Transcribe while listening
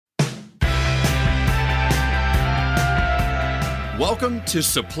Welcome to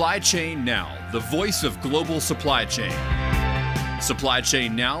Supply Chain Now, the voice of global supply chain. Supply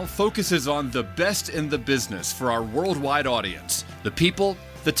Chain Now focuses on the best in the business for our worldwide audience, the people,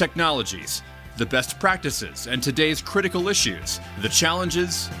 the technologies, the best practices, and today's critical issues, the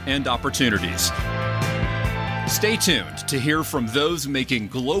challenges and opportunities. Stay tuned to hear from those making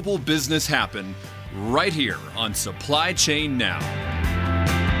global business happen right here on Supply Chain Now.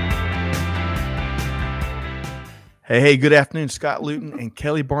 Hey, good afternoon. Scott Luton and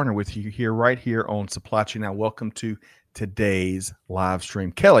Kelly Barner with you right here on Supply Chain Now. Welcome to today's live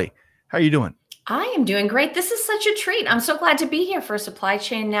stream. Kelly, how are you doing? I am doing great. This is such a treat. I'm so glad to be here for Supply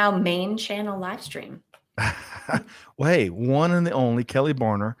Chain Now main channel live stream. Well, hey, one and the only Kelly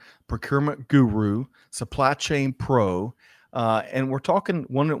Barner, procurement guru, supply chain pro, and we're talking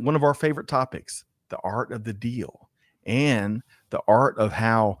one of our favorite topics, the art of the deal and the art of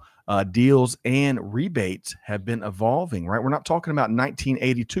how deals and rebates have been evolving, right? We're not talking about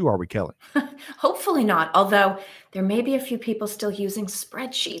 1982, are we, Kelly? Hopefully not, although there may be a few people still using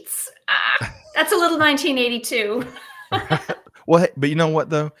spreadsheets. That's a little 1982. Well, but you know what,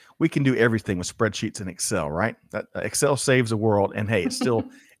 though? We can do everything with spreadsheets and Excel, right? That Excel saves the world. And hey, it's still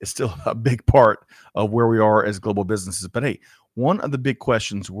a big part of where we are as global businesses. But hey, one of the big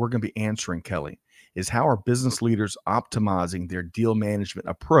questions we're going to be answering, Kelly, is how are business leaders optimizing their deal management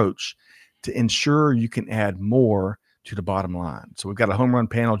approach to ensure you can add more to the bottom line. So we've got a home run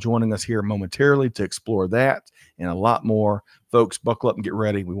panel joining us here momentarily to explore that and a lot more. Folks, buckle up and get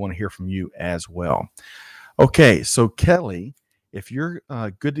ready. We want to hear from you as well. Okay, so Kelly, if you're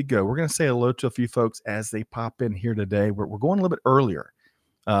good to go, we're going to say hello to a few folks as they pop in here today. We're going a little bit earlier.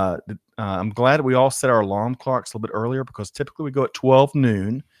 I'm glad that we all set our alarm clocks a little bit earlier because typically we go at 12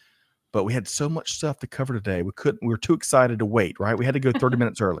 noon. But we had so much stuff to cover today. We were too excited to wait, right? We had to go 30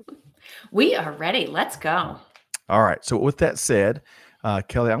 minutes early. We are ready. Let's go. All right. So with that said,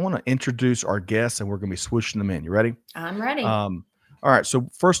 Kelly, I want to introduce our guests, and we're going to be swooshing them in. You ready? I'm ready. All right. So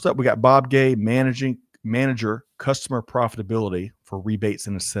first up, we got Bob Gay, manager customer profitability for rebates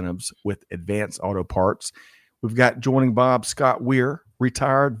and incentives with Advanced Auto Parts. We've got joining Bob, Scott Weir,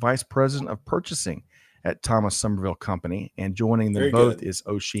 retired vice president of purchasing at Thomas Somerville Company, and joining them both is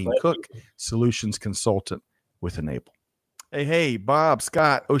Oisin Cook, solutions consultant with Enable. Hey, Bob,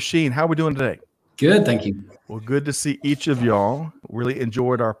 Scott, Oisin, how are we doing today? Good, thank you. Well, good to see each of y'all. Really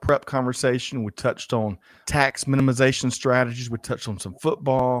enjoyed our prep conversation. We touched on tax minimization strategies. We touched on some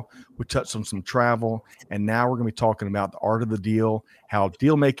football. We touched on some travel. And now we're going to be talking about the art of the deal, how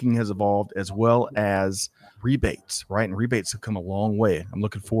deal making has evolved, as well as rebates, right? And rebates have come a long way. I'm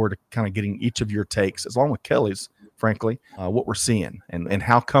looking forward to kind of getting each of your takes, along with Kelly's, frankly, what we're seeing and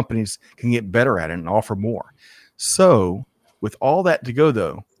how companies can get better at it and offer more. So with all that to go,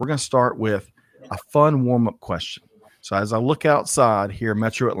 though, we're going to start with a fun warm-up question. So as I look outside here in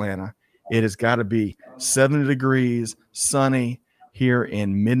Metro Atlanta, it has got to be 70 degrees, sunny here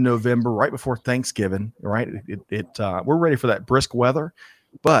in mid-November, right before Thanksgiving, right? We're ready for that brisk weather.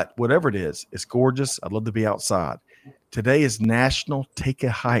 But whatever it is, it's gorgeous. I'd love to be outside. Today is National Take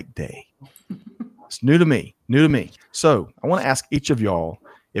a Hike Day. It's new to me. So I want to ask each of y'all,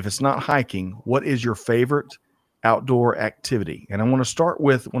 if it's not hiking, what is your favorite outdoor activity? And I want to start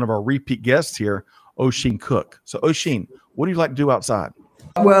with one of our repeat guests here, Oisin Cook. So Oisin, what do you like to do outside?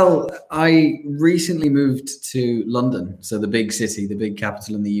 Well, I recently moved to London, so the big city, the big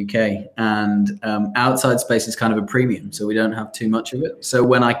capital in the UK, and outside space is kind of a premium, so we don't have too much of it. So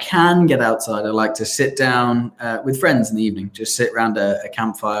when I can get outside, I like to sit down with friends in the evening, just sit around a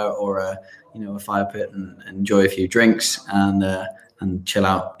campfire or a fire pit and enjoy a few drinks and chill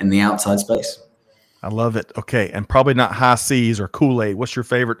out in the outside space. I love it. Okay, and probably not High Seas or Kool-Aid. What's your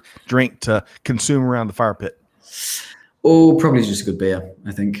favorite drink to consume around the fire pit? Oh, probably just a good beer,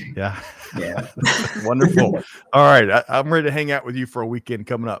 I think. Yeah. Wonderful. All right. I'm ready to hang out with you for a weekend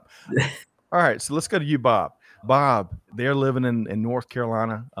coming up. All right. So let's go to you, Bob. Bob, they're living in North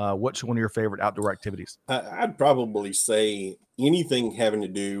Carolina. What's one of your favorite outdoor activities? I'd probably say anything having to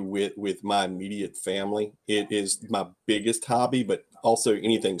do with my immediate family. It is my biggest hobby, but also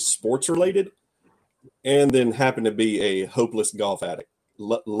anything sports related. And then happen to be a hopeless golf addict.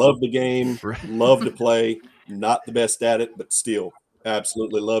 Love the game, love to play. Not the best at it, but still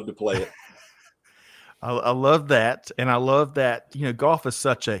absolutely love to play it. I love that. And I love that, golf is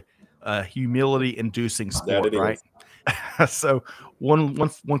such a humility-inducing sport, right? So one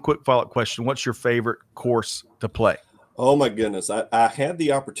quick follow-up question. What's your favorite course to play? Oh, my goodness. I had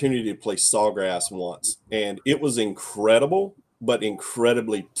the opportunity to play Sawgrass once, and it was incredible, but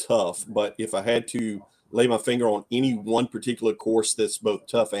incredibly tough. But if I had to lay my finger on any one particular course that's both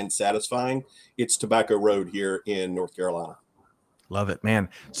tough and satisfying, it's Tobacco Road here in North Carolina. Love it, man.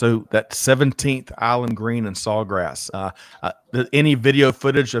 So that 17th Island Green and Sawgrass. Any video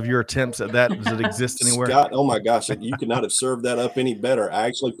footage of your attempts at that? Does it exist anywhere? Scott, oh my gosh, you could not have served that up any better. I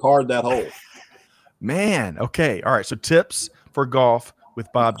actually parred that hole. Man, okay. All right. So tips for golf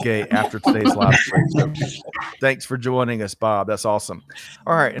with Bob Gay after today's live stream. So thanks for joining us, Bob. That's awesome.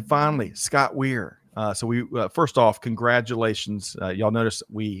 All right. And finally, Scott Weir. So we first off, congratulations. Y'all notice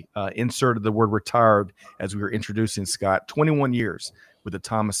we inserted the word retired as we were introducing Scott. 21 years with the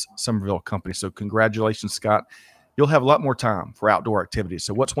Thomas Somerville Company. So congratulations, Scott. You'll have a lot more time for outdoor activities.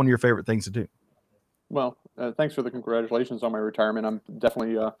 So what's one of your favorite things to do? Well, thanks for the congratulations on my retirement. I'm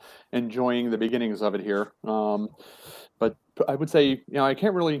definitely enjoying the beginnings of it here. But I would say, I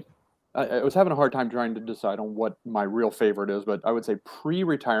can't really. I was having a hard time trying to decide on what my real favorite is, but I would say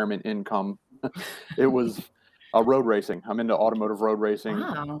pre-retirement income. It was road racing. I'm into automotive road racing,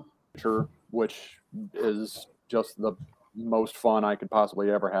 Wow. which is just the most fun I could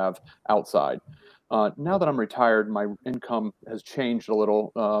possibly ever have outside. Now that I'm retired, my income has changed a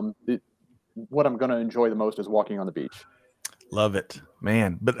little. What I'm going to enjoy the most is walking on the beach. Love it,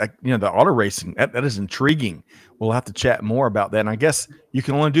 man. But the auto racing, that is intriguing. We'll have to chat more about that. And I guess you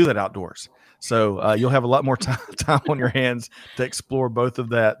can only do that outdoors. So you'll have a lot more time on your hands to explore both of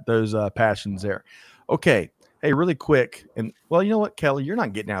those passions there. Okay. Hey, really quick. And well, you know what, Kelly, you're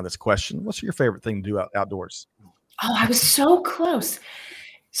not getting out of this question. What's your favorite thing to do outdoors? Oh, I was so close.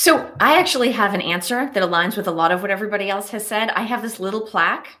 So I actually have an answer that aligns with a lot of what everybody else has said. I have this little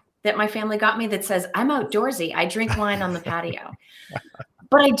plaque that my family got me that says, I'm outdoorsy. I drink wine on the patio.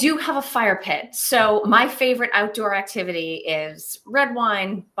 But I do have a fire pit. So my favorite outdoor activity is red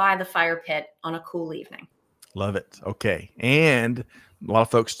wine by the fire pit on a cool evening. Love it. Okay. And a lot of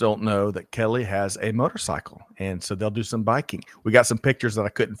folks don't know that Kelly has a motorcycle. And so they'll do some biking. We got some pictures that I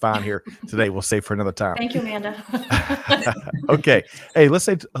couldn't find here today. We'll save for another time. Thank you, Amanda. Okay. Hey, let's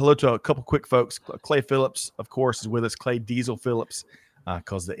say hello to a couple quick folks. Clay Phillips, of course, is with us. Clay Diesel Phillips,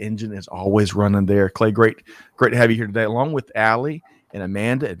 because the engine is always running there. Clay, great to have you here today, along with Allie and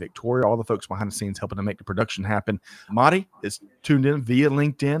Amanda and Victoria, all the folks behind the scenes helping to make the production happen. Marty is tuned in via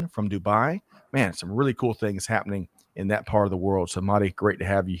LinkedIn from Dubai. Man, some really cool things happening in that part of the world. So, Marty, great to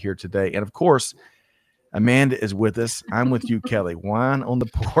have you here today. And, of course, Amanda is with us. I'm with you, Kelly. Wine on the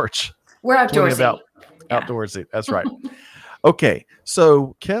porch. We're outdoorsy. Outdoorsy. That's right. Okay.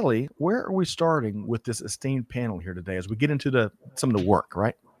 So, Kelly, where are we starting with this esteemed panel here today as we get into some of the work,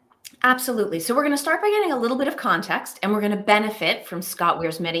 right? Absolutely. So we're going to start by getting a little bit of context, and we're going to benefit from Scott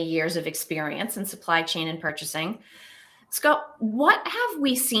Weir's many years of experience in supply chain and purchasing. Scott, what have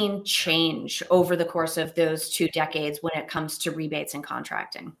we seen change over the course of those 2 decades when it comes to rebates and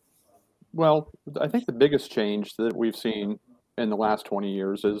contracting? Well, I think the biggest change that we've seen in the last 20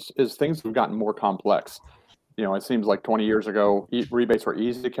 years is things have gotten more complex. It seems like 20 years ago, rebates were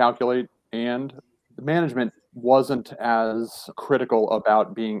easy to calculate, and the management wasn't as critical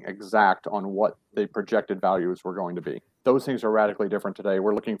about being exact on what the projected values were going to be. Those things are radically different today.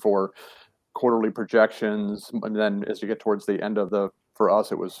 We're looking for quarterly projections, and then as you get towards the end of for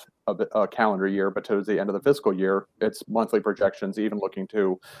us, it was a calendar year, but towards the end of the fiscal year, it's monthly projections, even looking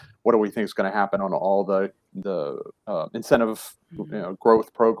to what do we think is going to happen on all the incentive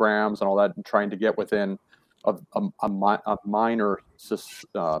growth programs and all that, and trying to get within a minor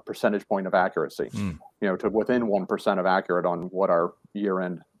percentage point of accuracy, to within 1% of accurate on what our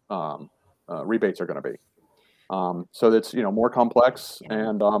year-end rebates are going to be. So that's more complex,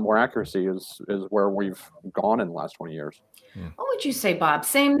 and more accuracy is where we've gone in the last 20 years. What would you say, Bob?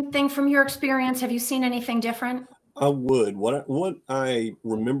 Same thing from your experience. Have you seen anything different? I would. What I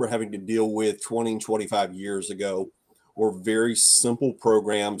remember having to deal with 20, 25 years ago were very simple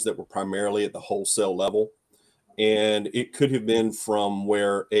programs that were primarily at the wholesale level. And it could have been from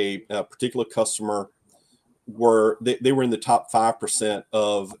where a particular customer they were in the top 5%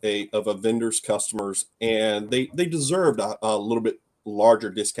 of a vendor's customers, and they deserved a little bit larger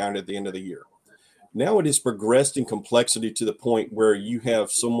discount at the end of the year. Now it has progressed in complexity to the point where you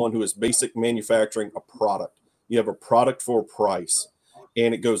have someone who is basic manufacturing a product. You have a product for a price,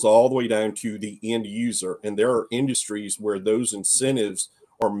 and it goes all the way down to the end user. And there are industries where those incentives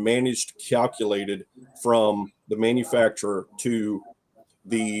are managed, calculated from the manufacturer to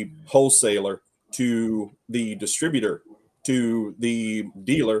the wholesaler to the distributor to the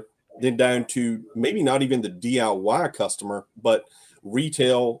dealer, then down to maybe not even the DIY customer, but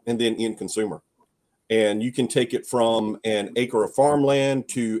retail and then end consumer. And you can take it from an acre of farmland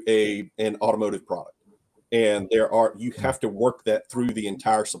to an automotive product. And you have to work that through the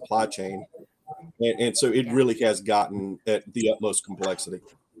entire supply chain. And so it really has gotten at the utmost complexity.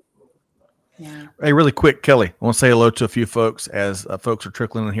 Yeah. Hey, really quick, Kelly, I want to say hello to a few folks as folks are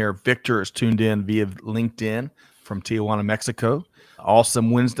trickling in here. Victor is tuned in via LinkedIn from Tijuana, Mexico.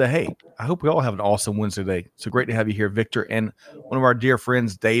 Awesome Wednesday. Hey, I hope we all have an awesome Wednesday day. So great to have you here, Victor. And one of our dear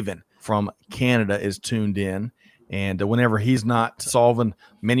friends, David from Canada, is tuned in. And whenever he's not solving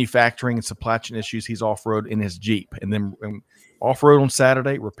manufacturing and supply chain issues, he's off-road in his Jeep. And then off-road on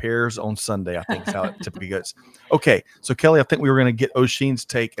Saturday, repairs on Sunday, I think is how it typically goes. Okay, so Kelly, I think we were going to get Oisin's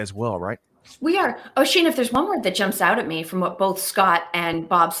take as well, right? We are. Oisin, if there's one word that jumps out at me from what both Scott and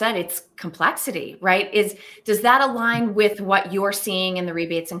Bob said, it's complexity, right? Does that align with what you're seeing in the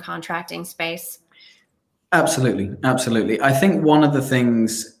rebates and contracting space? Absolutely. I think one of the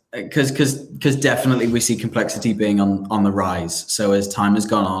things, because definitely we see complexity being on the rise. So as time has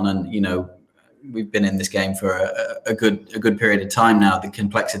gone on, and we've been in this game for a good period of time now, the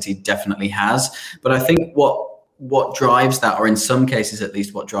complexity definitely has. But I think what drives that, or in some cases at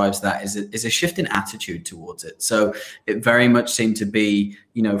least what drives that, is a shift in attitude towards it. So it very much seemed to be,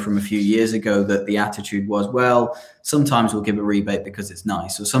 from a few years ago, that the attitude was, well, sometimes we'll give a rebate because it's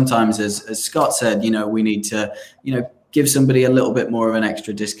nice, or sometimes, as Scott said, we need to, give somebody a little bit more of an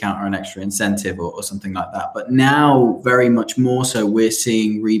extra discount or an extra incentive or something like that. But now, very much more so, we're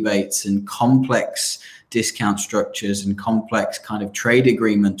seeing rebates and complex discount structures and complex kind of trade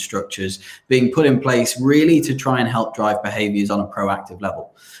agreement structures being put in place really to try and help drive behaviors on a proactive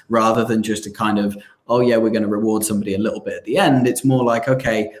level, rather than just a kind of, oh yeah, we're going to reward somebody a little bit at the end. It's more like,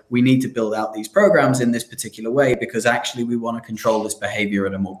 okay, we need to build out these programs in this particular way because actually we want to control this behavior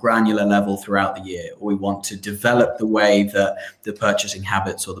at a more granular level throughout the year, or we want to develop the way that the purchasing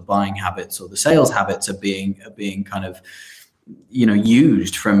habits or the buying habits or the sales habits are being kind of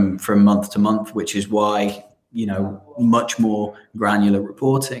used from month to month, which is why much more granular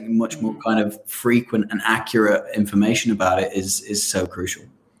reporting, much more kind of frequent and accurate information about it is so crucial.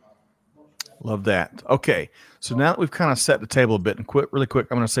 Love that. Okay, so now that we've kind of set the table a bit, and really quick,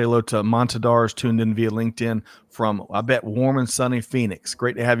 I'm going to say hello to Montadars tuned in via LinkedIn from, I bet, warm and sunny Phoenix.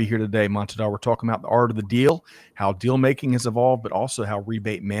 Great to have you here today, Montadar. We're talking about the art of the deal, how deal making has evolved, but also how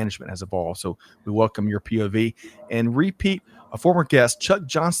rebate management has evolved. So we welcome your POV. And repeat, a former guest, Chuck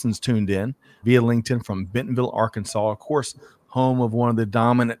Johnston's tuned in via LinkedIn from Bentonville, Arkansas. Of course, home of one of the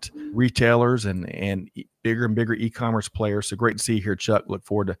dominant retailers and bigger and bigger e-commerce players. So great to see you here, Chuck. Look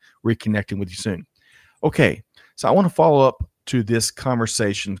forward to reconnecting with you soon. Okay, so I want to follow up to this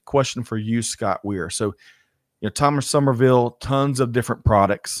conversation. Question for you, Scott Weir. So, Thomas Somerville, tons of different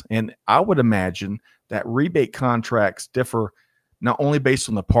products, and I would imagine that rebate contracts differ not only based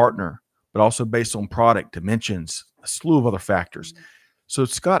on the partner, but also based on product dimensions, a slew of other factors. So,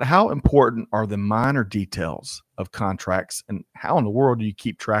 Scott, how important are the minor details of contracts, and how in the world do you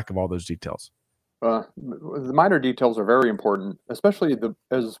keep track of all those details? The minor details are very important, especially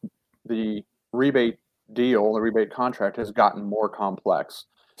as the rebate deal, the rebate contract has gotten more complex.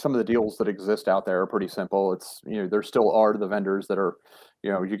 Some of the deals that exist out there are pretty simple. It's, there still are the vendors that are,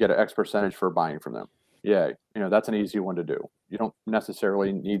 you get an X percentage for buying from them. Yeah, that's an easy one to do. You don't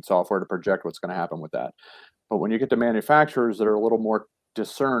necessarily need software to project what's going to happen with that. But when you get to manufacturers that are a little more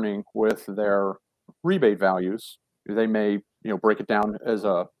discerning with their rebate values, they may break it down as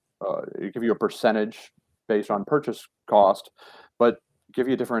give you a percentage based on purchase cost, but give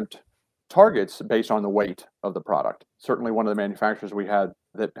you different targets based on the weight of the product. Certainly one of the manufacturers we had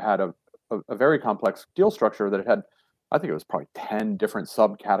that had a very complex deal structure that had, I think it was probably 10 different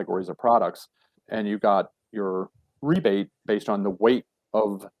subcategories of products, and you got your rebate based on the weight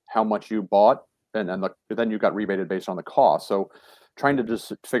of how much you bought, and then you got rebated based on the cost. So trying to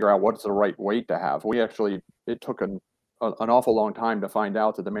just figure out what's the right weight to have. It took an awful long time to find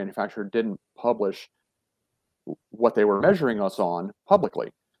out that the manufacturer didn't publish what they were measuring us on publicly.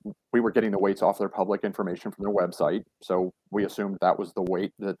 We were getting the weights off their public information from their website, so we assumed that was the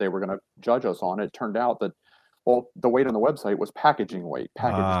weight that they were going to judge us on. It turned out that, the weight on the website was packaging weight,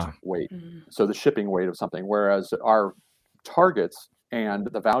 weight, so the shipping weight of something, whereas our targets and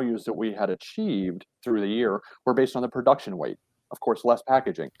the values that we had achieved through the year were based on the production weight. Of course, less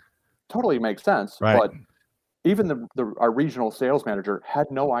packaging. Totally makes sense, right. But even our regional sales manager had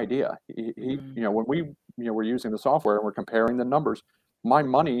no idea. He when we were using the software and we're comparing the numbers, my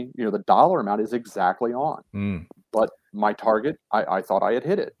money, the dollar amount is exactly on. But my target, I thought I had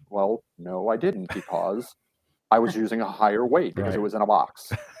hit it. Well, no, I didn't, because I was using a higher weight because it was in a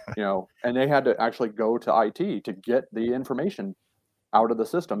box. And they had to actually go to IT to get the information out of the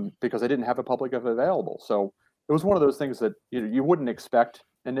system because they didn't have it public available. So it was one of those things that you wouldn't expect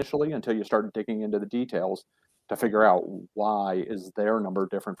initially until you started digging into the details to figure out why is their number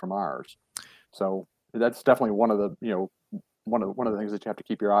different from ours. So that's definitely one of the things that you have to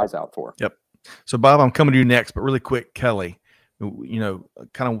keep your eyes out for. Yep. So, Bob, I'm coming to you next, but really quick, Kelly,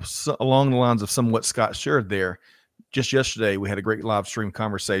 kind of along the lines of somewhat Scott shared there. Just yesterday, we had a great live stream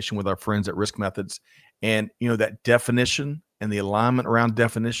conversation with our friends at Risk Methods, and that definition and the alignment around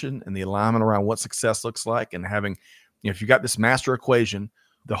definition and the alignment around what success looks like, and having, if you got this master equation,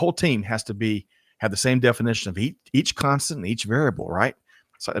 the whole team has to have the same definition of each constant and each variable, right?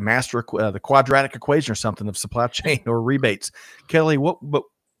 It's like the quadratic equation or something of supply chain or rebates. Kelly, but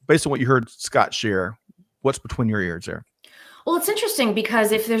based on what you heard Scott share, what's between your ears there? Well, it's interesting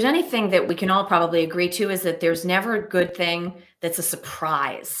because if there's anything that we can all probably agree to is that there's never a good thing that's a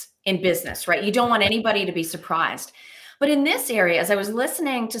surprise in business, right? You don't want anybody to be surprised. But in this area, as I was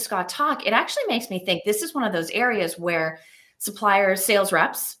listening to Scott talk, it actually makes me think this is one of those areas where suppliers, sales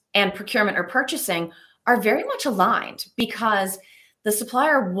reps, and procurement or purchasing are very much aligned, because the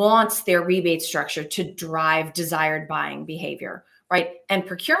supplier wants their rebate structure to drive desired buying behavior, right? And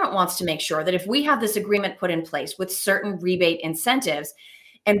procurement wants to make sure that if we have this agreement put in place with certain rebate incentives,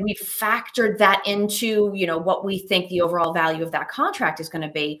 and we factored that into, what we think the overall value of that contract is going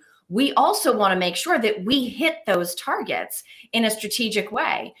to be, we also want to make sure that we hit those targets in a strategic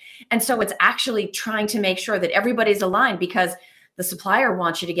way. And so it's actually trying to make sure that everybody's aligned, because the supplier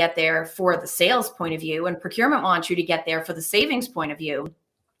wants you to get there for the sales point of view, and procurement wants you to get there for the savings point of view.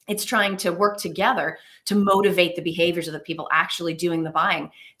 It's trying to work together to motivate the behaviors of the people actually doing the buying.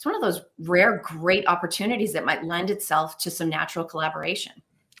 It's one of those rare, great opportunities that might lend itself to some natural collaboration.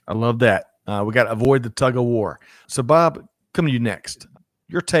 I love that. We got to avoid the tug of war. So, Bob, come to you next.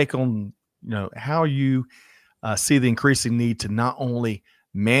 Your take on how you see the increasing need to not only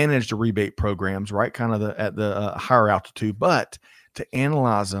manage the rebate programs, right, kind of at the higher altitude, but to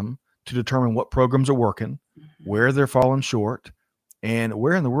analyze them to determine what programs are working, where they're falling short, and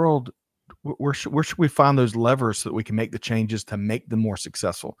where in the world, where should we find those levers so that we can make the changes to make them more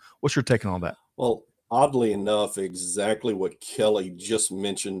successful? What's your take on all that? Well, oddly enough, exactly what Kelly just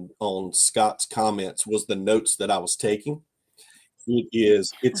mentioned on Scott's comments was the notes that I was taking.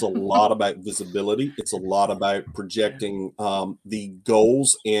 It's a lot about visibility. It's a lot about projecting the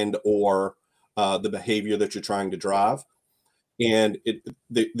goals and or the behavior that you're trying to drive. And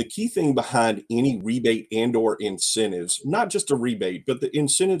the key thing behind any rebate and or incentives, not just a rebate, but the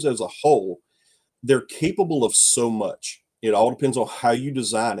incentives as a whole, they're capable of so much. It all depends on how you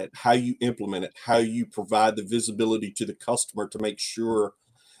design it, how you implement it, how you provide the visibility to the customer to make sure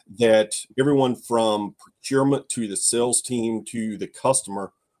that everyone from procurement to the sales team to the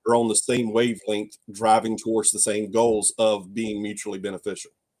customer are on the same wavelength, driving towards the same goals of being mutually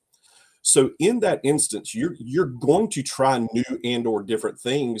beneficial. So in that instance, you're going to try new and or different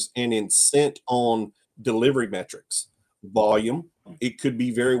things and incent on delivery metrics, volume. It could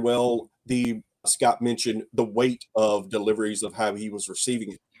be very well Scott mentioned the weight of deliveries of how he was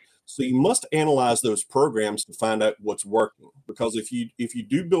receiving it. So you must analyze those programs to find out what's working, because if you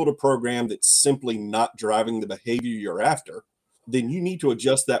do build a program that's simply not driving the behavior you're after, then you need to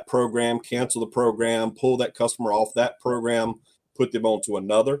adjust that program, cancel the program, pull that customer off that program, put them onto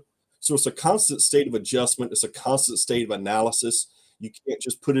another. So it's a constant state of adjustment. It's a constant state of analysis. You can't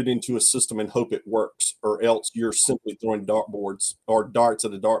just put it into a system and hope it works, or else you're simply throwing darts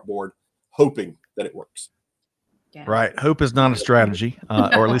at a dartboard, hoping that it works. Yeah. Right. Hope is not a strategy,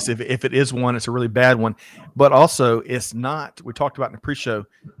 or at least if it is one, it's a really bad one. But also, it's not, we talked about in the pre-show,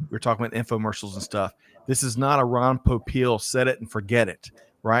 we were talking about infomercials and stuff. This is not a Ron Popeil set it and forget it,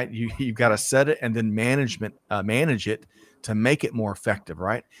 right? You've got to set it and then manage it to make it more effective,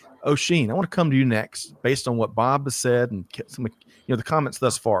 right? Oshin, I want to come to you next based on what Bob has said and some the comments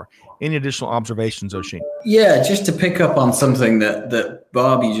thus far. Any additional observations, Oshin? Yeah, just to pick up on something that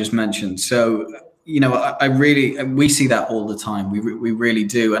Bob you just mentioned. So, we see that all the time. We really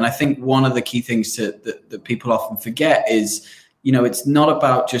do. And I think one of the key things that people often forget is, it's not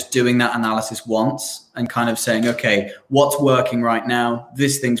about just doing that analysis once and kind of saying, okay, what's working right now?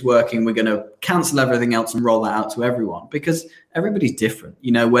 This thing's working. We're going to cancel everything else and roll that out to everyone, because everybody's different.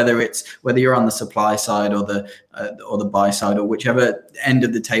 Whether you're on the supply side or the buy side, or whichever end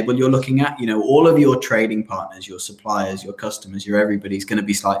of the table you're looking at, all of your trading partners, your suppliers, your customers, everybody's going to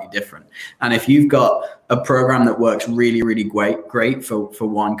be slightly different. And if you've got a program that works really, really great for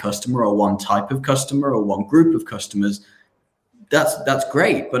one customer or one type of customer or one group of customers, that's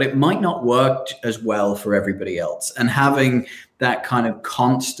great, but it might not work as well for everybody else. And having that kind of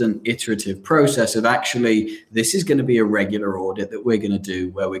constant iterative process of actually, this is going to be a regular audit that we're going to do,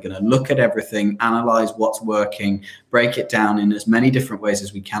 where we're going to look at everything, analyze what's working, break it down in as many different ways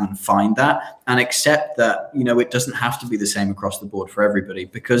as we can and find that, and accept that, it doesn't have to be the same across the board for everybody,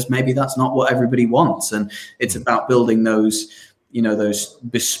 because maybe that's not what everybody wants. And it's about building those those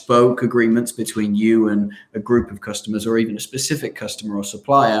bespoke agreements between you and a group of customers, or even a specific customer or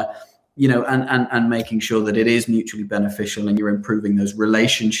supplier, and making sure that it is mutually beneficial and you're improving those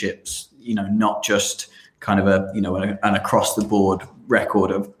relationships, not just kind of an across the board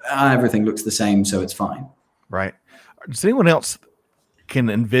record of everything looks the same, so it's fine. Right. Does anyone else can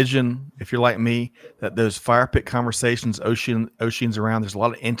envision, if you're like me, that those fire pit conversations, Oisin's around, there's a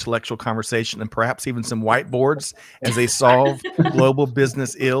lot of intellectual conversation and perhaps even some whiteboards as they solve global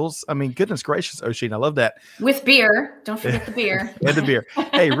business ills? I mean, goodness gracious, Oisin, I love that. With beer. Don't forget the beer. And the beer.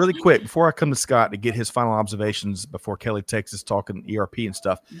 Hey, really quick, before I come to Scott to get his final observations before Kelly takes us talking ERP and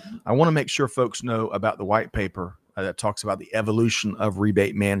stuff, I want to make sure folks know about the white paper that talks about the evolution of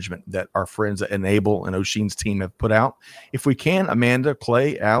rebate management that our friends at Enable and Oisin's team have put out. If we can, Amanda,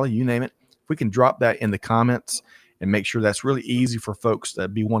 Clay, Allie, you name it, if we can drop that in the comments and make sure that's really easy for folks to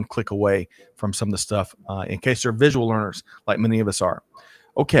be one click away from some of the stuff in case they're visual learners like many of us are.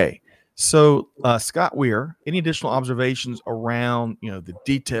 Okay, so Scott Weir, any additional observations around the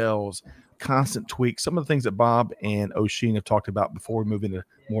details, constant tweaks, some of the things that Bob and Oisin have talked about before we move into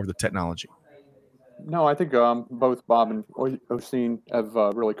more of the technology? No, I think both Bob and Oisin have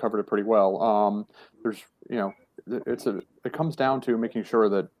really covered it pretty well. It comes down to making sure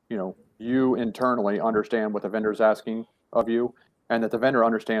that you internally understand what the vendor is asking of you, and that the vendor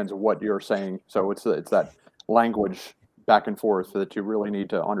understands what you're saying. So it's that language back and forth that you really need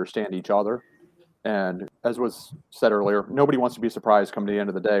to understand each other. And as was said earlier, nobody wants to be surprised come to the end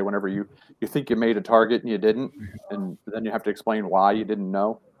of the day whenever you think you made a target and you didn't, and then you have to explain why you didn't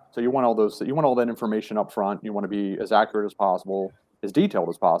know. So you want all that information up front. You want to be as accurate as possible, as detailed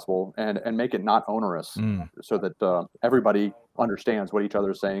as possible, and make it not onerous, so that everybody understands what each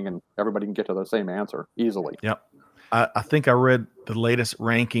other is saying and everybody can get to the same answer easily. Yep. I think I read the latest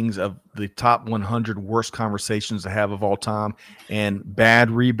rankings of the top 100 worst conversations to have of all time, and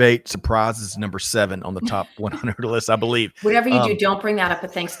bad rebate surprises number 7 on the top 100 list, I believe. Whatever you do, don't bring that up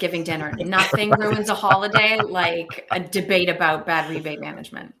at Thanksgiving dinner. Nothing ruins a holiday like a debate about bad rebate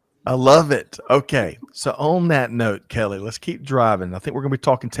management. I love it. Okay. So on that note, Kelly, let's keep driving. I think we're going to be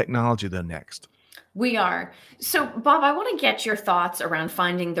talking technology though next. We are. So, Bob, I want to get your thoughts around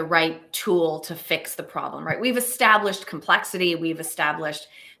finding the right tool to fix the problem, right? We've established complexity. We've established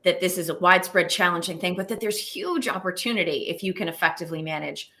that this is a widespread challenging thing, but that there's huge opportunity if you can effectively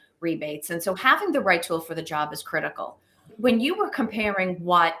manage rebates. And so having the right tool for the job is critical. When you were comparing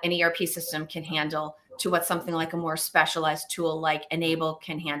what an ERP system can handle to what something like a more specialized tool like Enable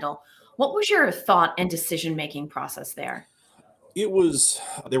can handle, what was your thought and decision-making process there? There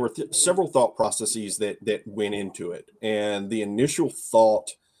were several thought processes that went into it. And the initial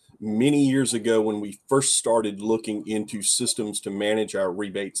thought many years ago when we first started looking into systems to manage our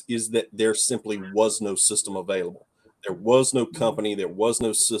rebates is that there simply was no system available. There was no company, there was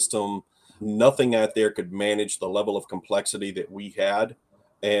no system, nothing out there could manage the level of complexity that we had.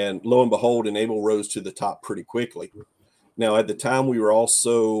 And lo and behold, Enable rose to the top pretty quickly. Now, at the time, we were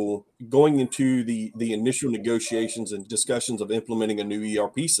also going into the initial negotiations and discussions of implementing a new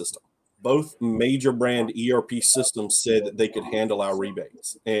ERP system. Both major brand ERP systems said that they could handle our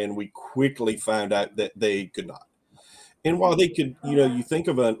rebates, and we quickly found out that they could not. And while they could, you think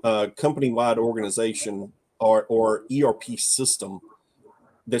of a company-wide organization or ERP system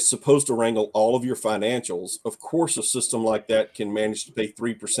that's supposed to wrangle all of your financials, of course, a system like that can manage to pay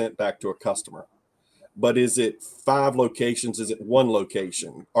 3% back to a customer. But is it 5 locations? Is it 1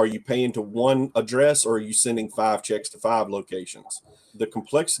 location? Are you paying to 1 address, or are you sending 5 checks to 5 locations? The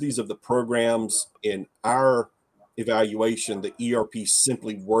complexities of the programs in our evaluation, the ERP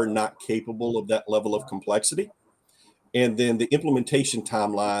simply were not capable of that level of complexity. And then the implementation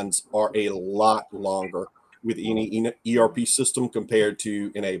timelines are a lot longer with any ERP system compared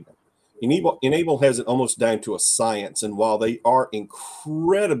to Enable. Enable has it almost down to a science. And while they are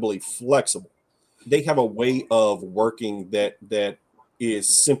incredibly flexible, they have a way of working that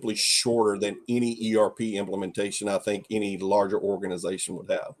is simply shorter than any ERP implementation I think any larger organization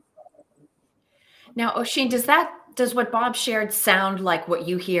would have. Now, Oisin, does what Bob shared sound like what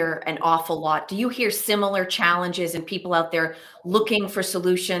you hear an awful lot? Do you hear similar challenges and people out there looking for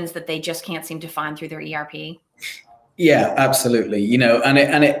solutions that they just can't seem to find through their ERP? Yeah, absolutely.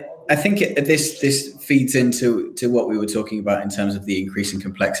 I think this feeds into what we were talking about in terms of the increasing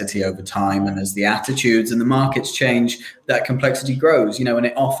complexity over time, and as the attitudes and the markets change, that complexity grows. And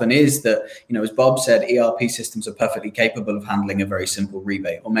it often is that, as Bob said, ERP systems are perfectly capable of handling a very simple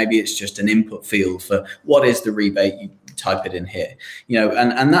rebate, or maybe it's just an input field for what is the rebate. You type it in here,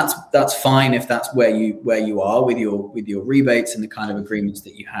 and that's fine if that's where you are with your rebates and the kind of agreements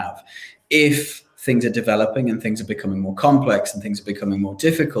that you have. If things are developing and things are becoming more complex and things are becoming more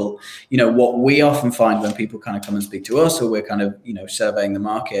difficult, what we often find when people kind of come and speak to us, or we're kind of, surveying the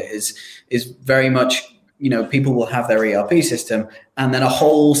market, is very much, people will have their ERP system and then a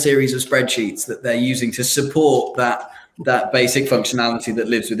whole series of spreadsheets that they're using to support that basic functionality that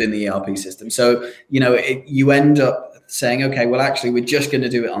lives within the ERP system. So, you end up saying, okay, well, actually, we're just going to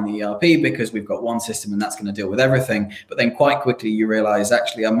do it on the ERP because we've got one system and that's going to deal with everything. But then quite quickly you realize,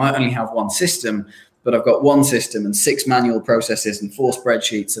 actually, I might only have one system, but I've got one system and 6 manual processes and 4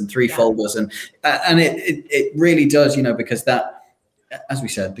 spreadsheets and 3 folders. And it really does, because that, as we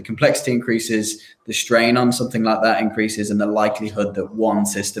said, the complexity increases, the strain on something like that increases, and the likelihood that one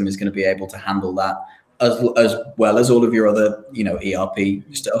system is going to be able to handle that as well as all of your other, ERP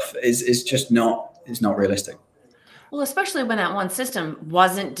stuff is just not realistic. Well, especially when that one system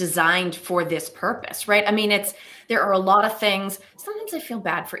wasn't designed for this purpose, right? I mean, there are a lot of things. Sometimes I feel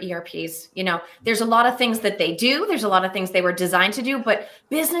bad for ERPs. There's a lot of things that they do. There's a lot of things they were designed to do, but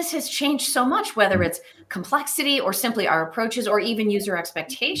business has changed so much, whether it's complexity or simply our approaches or even user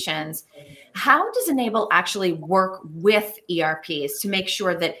expectations. How does N-able actually work with ERPs to make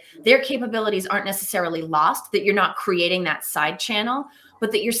sure that their capabilities aren't necessarily lost, that you're not creating that side channel,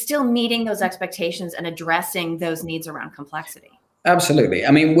 but that you're still meeting those expectations and addressing those needs around complexity? Absolutely.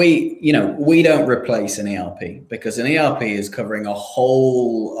 I mean, we don't replace an ERP because an ERP is covering a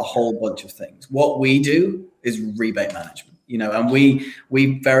whole bunch of things. What we do is rebate management, and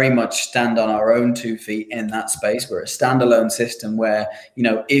we very much stand on our own 2 feet in that space. We're a standalone system where,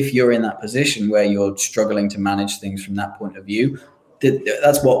 if you're in that position where you're struggling to manage things from that point of view,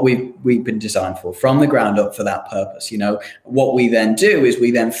 that's what we've been designed for from the ground up for that purpose. What we then do is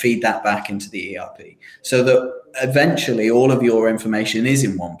we then feed that back into the ERP so that eventually all of your information is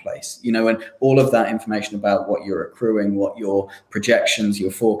in one place, and all of that information about what you're accruing, what your projections,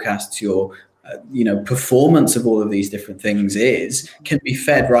 your forecasts, your performance of all of these different things can be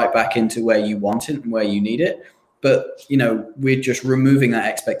fed right back into where you want it and where you need it. But, we're just removing that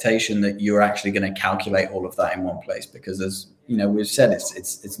expectation that you're actually going to calculate all of that in one place because, as we've said,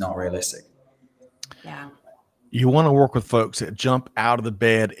 it's not realistic. Yeah. You want to work with folks that jump out of the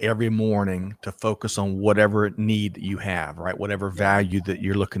bed every morning to focus on whatever need you have, right? Whatever value that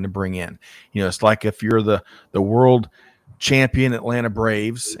you're looking to bring in. It's like if you're the world champion Atlanta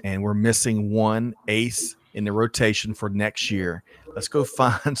Braves and we're missing one ace in the rotation for next year. Let's go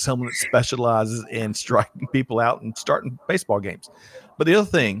find someone that specializes in striking people out and starting baseball games. But the other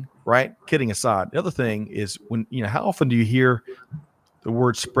thing, right, kidding aside, the other thing is when, how often do you hear the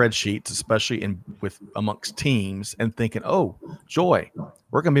word spreadsheets, especially amongst teams, and thinking, oh, joy,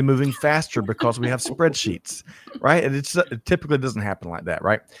 we're going to be moving faster because we have spreadsheets, right? And it typically doesn't happen like that,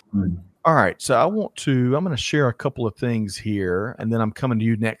 right? Mm-hmm. All right, so I'm going to share a couple of things here, and then I'm coming to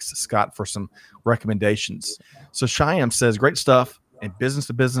you next, Scott, for some recommendations. So Shyam says, great stuff. And business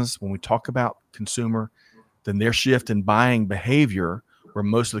to business, when we talk about consumer, then their shift in buying behavior, where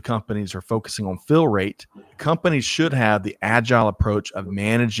most of the companies are focusing on fill rate, companies should have the agile approach of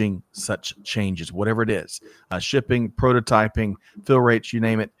managing such changes, whatever it is, shipping, prototyping, fill rates, you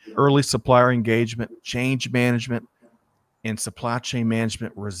name it, early supplier engagement, change management, and supply chain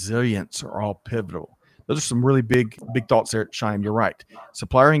management resilience are all pivotal. Those are some really big thoughts there, Shyam. You're right.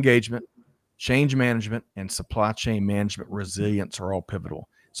 Supplier engagement, change management, and supply chain management resilience are all pivotal,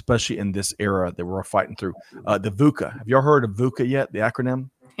 especially in this era that we're fighting through. The VUCA. Have y'all heard of VUCA yet? The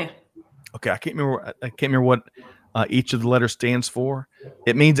acronym? Yeah. Okay, I can't remember what each of the letters stands for.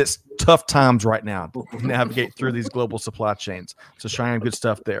 It means it's tough times right now to navigate through these global supply chains. So Shyam, good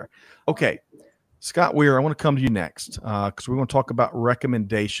stuff there. Okay. Scott Weir, I want to come to you next because we want to talk about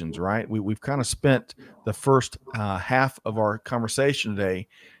recommendations, right? We've kind of spent the first half of our conversation today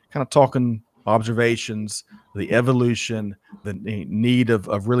kind of talking observations, the evolution, the need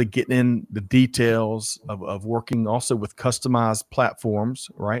of really getting in the details of working also with customized platforms,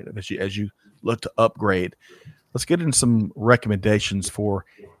 right? As you look to upgrade. Let's get into some recommendations for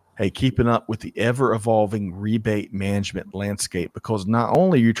keeping up with the ever-evolving rebate management landscape, because not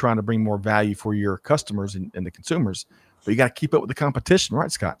only are you trying to bring more value for your customers and the consumers, but you got to keep up with the competition,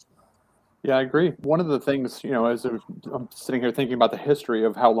 right, Scott? Yeah, I agree. One of the things, as I'm sitting here thinking about the history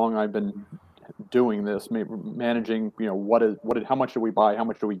of how long I've been doing this, managing, how much do we buy, how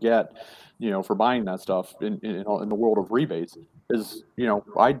much do we get, for buying that stuff in the world of rebates is,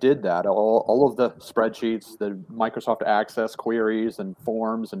 I did that. All of the spreadsheets, the Microsoft Access queries and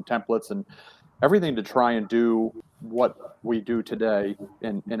forms and templates and everything to try and do what we do today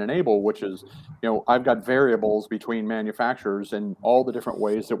in N-able, which is, I've got variables between manufacturers and all the different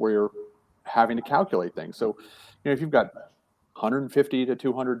ways that we're having to calculate things. So, if you've got 150 to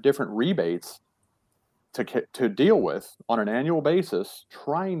 200 different rebates, to deal with on an annual basis,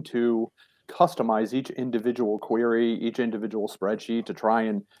 trying to customize each individual query, each individual spreadsheet to try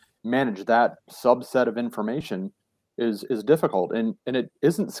and manage that subset of information is difficult, and it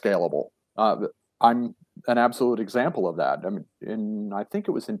isn't scalable. I'm an absolute example of that. I mean, I think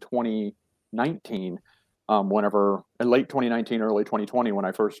it was in 2019, whenever in late 2019, early 2020, when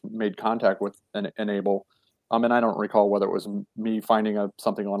I first made contact with N-able. And I don't recall whether it was me finding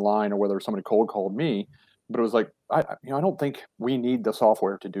something online or whether somebody cold called me, but it was like, I don't think we need the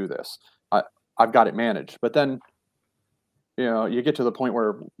software to do this. I've got it managed. But then, you get to the point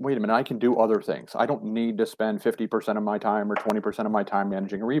where, wait a minute, I can do other things. I don't need to spend 50% of my time or 20% of my time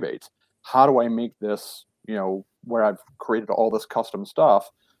managing rebates. How do I make this, where I've created all this custom stuff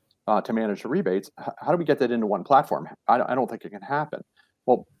to manage the rebates? How do we get that into one platform? I don't think it can happen.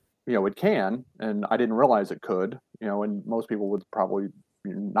 Well, it can, and I didn't realize it could, and most people would probably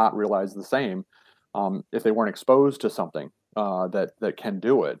not realize the same if they weren't exposed to something that can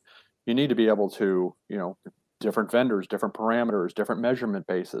do it. You need to be able to, different vendors, different parameters, different measurement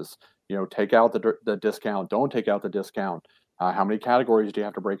bases, take out the discount, don't take out the discount. How many categories do you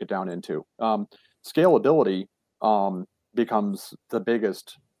have to break it down into? Scalability becomes the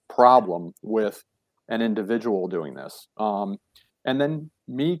biggest problem with an individual doing this. And then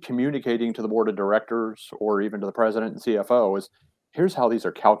me communicating to the board of directors or even to the president and CFO is, here's how these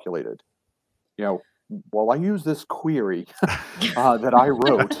are calculated. Well, I use this query that I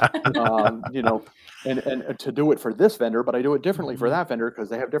wrote, and to do it for this vendor, but I do it differently for that vendor because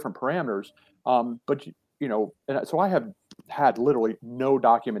they have different parameters. But and so I have had literally no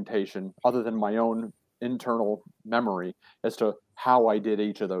documentation other than my own internal memory as to how I did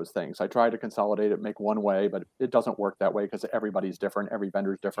each of those things. I tried to consolidate it, make one way, but it doesn't work that way because everybody's different. Every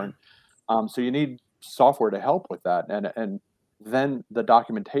vendor's different. So you need software to help with that. And then the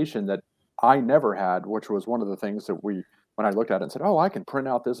documentation that I never had, which was one of the things that when I looked at it and said, oh, I can print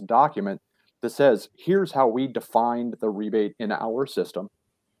out this document that says, here's how we defined the rebate in our system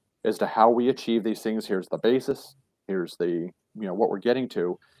as to how we achieve these things. Here's the basis. Here's the, what we're getting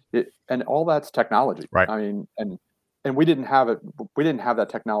to. And all that's technology. Right. I mean, and we didn't have it. We didn't have that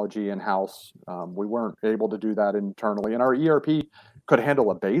technology in house. We weren't able to do that internally. And our ERP could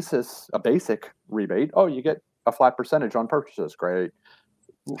handle a basic rebate. Oh, you get a flat percentage on purchases. Great.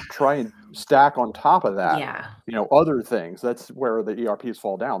 Try and stack on top of that, other things. That's where the ERPs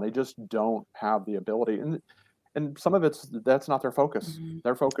fall down. They just don't have the ability. And some of that's not their focus. Mm-hmm.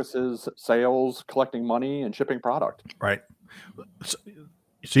 Their focus is sales, collecting money, and shipping product. Right.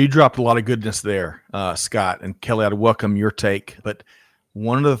 So you dropped a lot of goodness there, Scott and Kelly. I'd welcome your take. But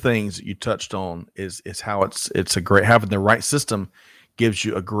one of the things that you touched on is how it's a great, having the right system gives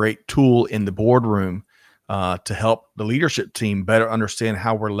you a great tool in the boardroom to help the leadership team better understand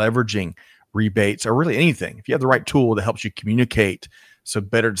how we're leveraging rebates or really anything. If you have the right tool that helps you communicate so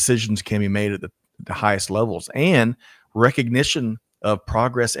better decisions can be made at the highest levels, and recognition of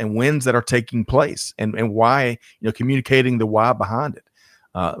progress and wins that are taking place and why, communicating the why behind it.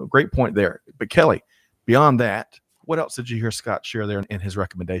 Great point there. But Kelly, beyond that, what else did you hear Scott share there in his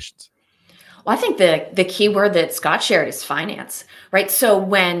recommendations? Well, I think the key word that Scott shared is finance, right? So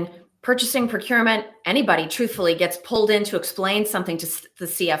when purchasing, procurement, anybody truthfully gets pulled in to explain something to the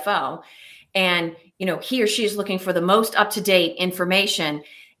CFO, and he or she is looking for the most up-to-date information,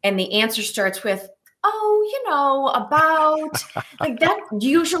 and the answer starts with, about like that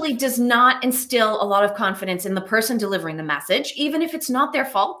usually does not instill a lot of confidence in the person delivering the message, even if it's not their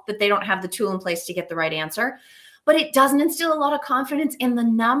fault that they don't have the tool in place to get the right answer. But it doesn't instill a lot of confidence in the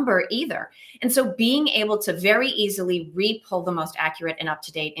number either. And so being able to very easily re-pull the most accurate and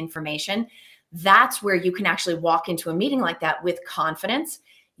up-to-date information, that's where you can actually walk into a meeting like that with confidence.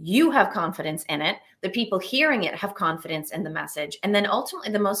 You have confidence in it. The people hearing it have confidence in the message. And then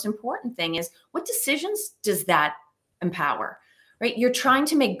ultimately, the most important thing is, what decisions does that empower? Right? You're trying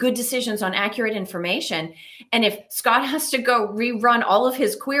to make good decisions on accurate information. And if Scott has to go rerun all of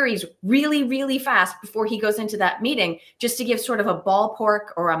his queries really, really fast before he goes into that meeting, just to give sort of a ballpark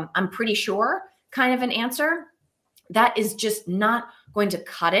or I'm pretty sure kind of an answer, that is just not going to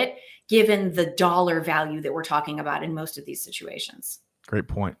cut it given the dollar value that we're talking about in most of these situations. Great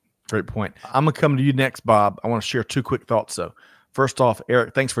point. Great point. I'm going to come to you next, Bob. I want to share two quick thoughts, though. First off,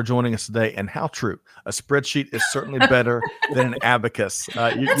 Eric, thanks for joining us today. And how true. A spreadsheet is certainly better than an abacus.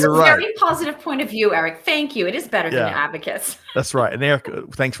 That's you're a right. very positive point of view, Eric. Thank you. It is better than an abacus. That's right. And Eric,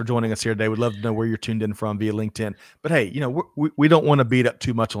 thanks for joining us here today. We'd love to know where you're tuned in from via LinkedIn. But hey, we don't want to beat up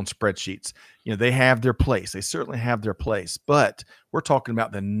too much on spreadsheets. They have their place. They certainly have their place. But we're talking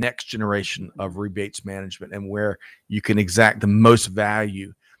about the next generation of rebates management and where you can exact the most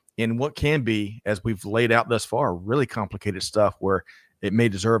value in what can be, as we've laid out thus far, really complicated stuff where it may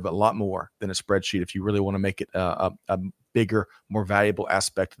deserve a lot more than a spreadsheet if you really want to make it a bigger, more valuable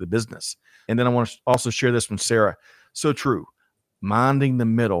aspect of the business. And then I want to also share this from Sarah. So true. Minding the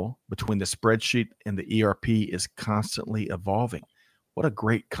middle between the spreadsheet and the ERP is constantly evolving. What a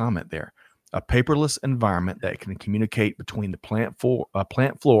great comment there. A paperless environment that can communicate between the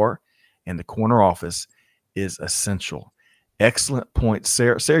plant floor and the corner office is essential. Excellent point,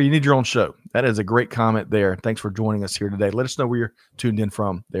 Sarah. Sarah, you need your own show. That is a great comment there. Thanks for joining us here today. Let us know where you're tuned in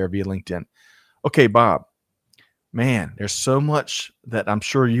from there via LinkedIn. Okay, Bob, man, there's so much that I'm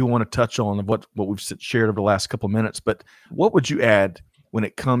sure you want to touch on of what we've shared over the last couple of minutes, but what would you add when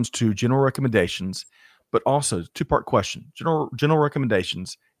it comes to general recommendations, but also two-part question, general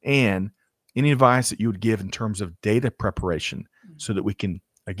recommendations and any advice that you would give in terms of data preparation so that we can,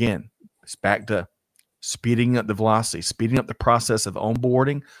 again, it's back to speeding up the velocity, speeding up the process of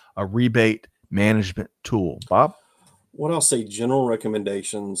onboarding a rebate management tool. Bob? What I'll say, general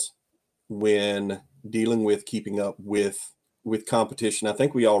recommendations when dealing with keeping up with competition. I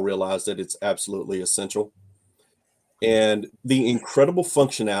think we all realize that it's absolutely essential. And the incredible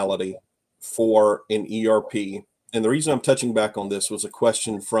functionality for an ERP, and the reason I'm touching back on this was a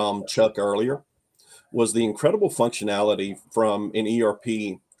question from Chuck earlier, was the incredible functionality from an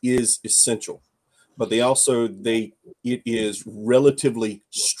ERP is essential. But it is relatively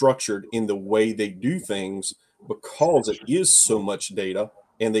structured in the way they do things because it is so much data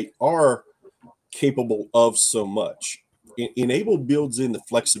and they are capable of so much. Enable builds in the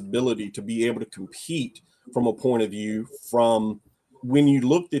flexibility to be able to compete from a point of view from when you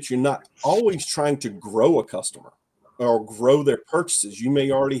look that you're not always trying to grow a customer or grow their purchases. You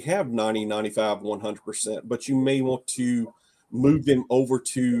may already have 90, 95, 100%, but you may want to move them over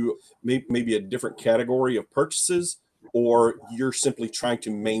to maybe a different category of purchases, or you're simply trying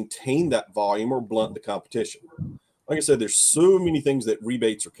to maintain that volume or blunt the competition. Like I said, there's so many things that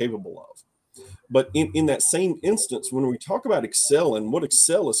rebates are capable of. But in that same instance, when we talk about Excel and what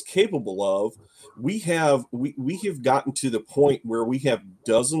Excel is capable of, we have gotten to the point where we have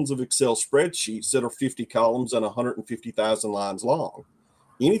dozens of Excel spreadsheets that are 50 columns and 150,000 lines long.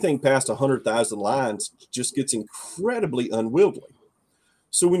 Anything past 100,000 lines just gets incredibly unwieldy.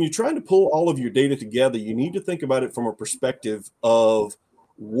 So when you're trying to pull all of your data together, you need to think about it from a perspective of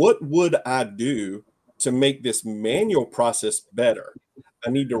what would I do to make this manual process better? I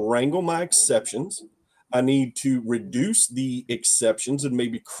need to wrangle my exceptions. I need to reduce the exceptions and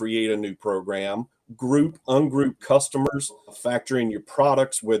maybe create a new program, group, ungroup customers, factor in your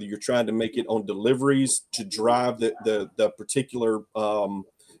products, whether you're trying to make it on deliveries to drive the particular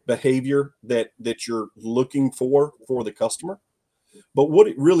behavior that you're looking for the customer. But what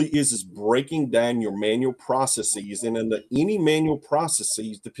it really is breaking down your manual processes. And in any manual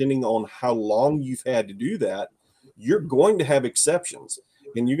processes, depending on how long you've had to do that, you're going to have exceptions.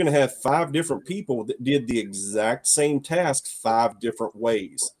 And you're going to have 5 different people that did the exact same task 5 different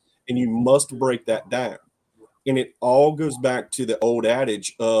ways. And you must break that down. And it all goes back to the old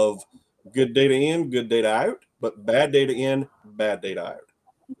adage of good data in, good data out, but bad data in, bad data out.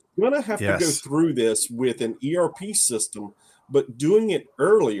 You're going to have to go through this with an ERP system, but doing it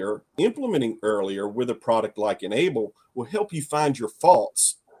earlier, implementing earlier with a product like Enable will help you find your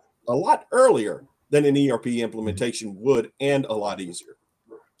faults a lot earlier than an ERP implementation would, and a lot easier.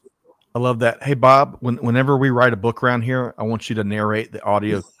 I love that. Hey, Bob, whenever we write a book around here, I want you to narrate the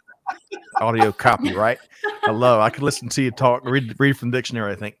audio copy, right? I could listen to you talk, read from the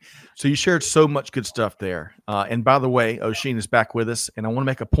dictionary, I think. So you shared so much good stuff there. And by the way, Oshin is back with us, and I want to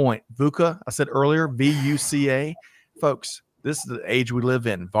make a point. VUCA, I said earlier, VUCA. Folks, this is the age we live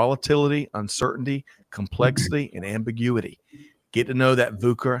in. Volatility, uncertainty, complexity, and ambiguity. Get to know that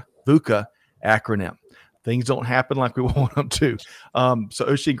VUCA acronym. Things don't happen like we want them to. So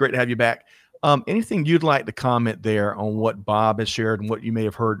Oshin, great to have you back. Anything you'd like to comment there on what Bob has shared and what you may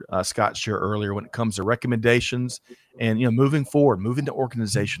have heard Scott share earlier when it comes to recommendations and moving the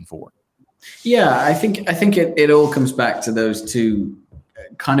organization forward? Yeah, I think it all comes back to those two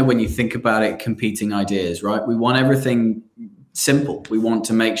kind of, when you think about it, competing ideas, right? We want everything simple. We want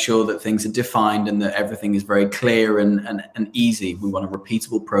to make sure that things are defined and that everything is very clear and easy. We want a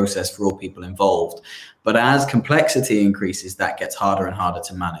repeatable process for all people involved. But as complexity increases, that gets harder and harder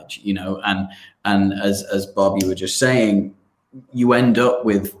to manage, and as Bob, you were just saying, you end up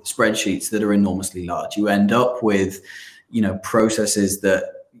with spreadsheets that are enormously large. You end up with, processes that,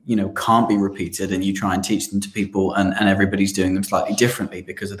 can't be repeated, and you try and teach them to people and everybody's doing them slightly differently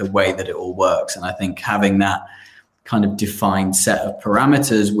because of the way that it all works. And I think having that kind of defined set of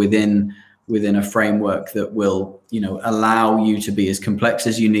parameters within within a framework that will, allow you to be as complex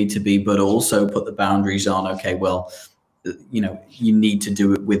as you need to be, but also put the boundaries on, okay, well, you need to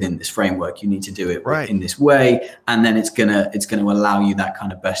do it within this framework. You need to do it in this way. And then it's going to allow you that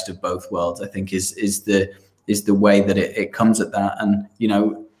kind of best of both worlds, I think is the way that it comes at that. And,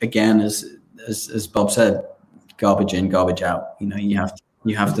 again, as Bob said, garbage in, garbage out,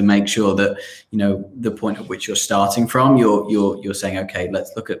 you have to make sure that, the point at which you're starting from, you're saying, okay,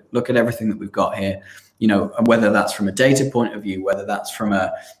 let's look at everything that we've got here, whether that's from a data point of view, whether that's from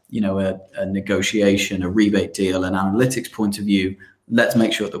a negotiation, a rebate deal, an analytics point of view. Let's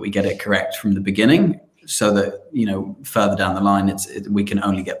make sure that we get it correct from the beginning so that, further down the line, we can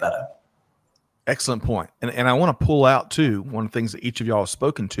only get better. Excellent point. And I want to pull out too, one of the things that each of y'all have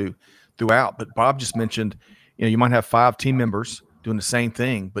spoken to throughout, but Bob just mentioned, you might have 5 team members doing the same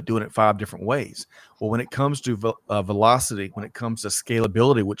thing, but doing it 5 different ways. Well, when it comes to velocity, when it comes to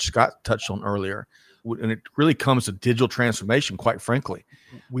scalability, which Scott touched on earlier, and it really comes to digital transformation, quite frankly,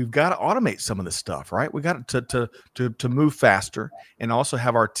 we've got to automate some of this stuff, right? We got to move faster and also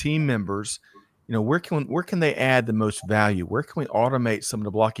have our team members, where can they add the most value? Where can we automate some of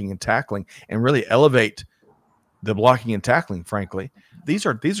the blocking and tackling and really elevate the blocking and tackling, frankly? These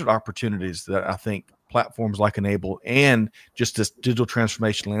are opportunities that I think platforms like Enable and just this digital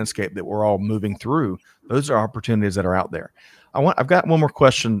transformation landscape that we're all moving through, those are opportunities that are out there. I've got one more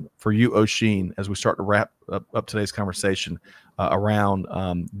question for you, Oisin, as we start to wrap up today's conversation around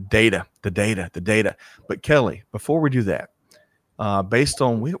data. But Kelly, before we do that, based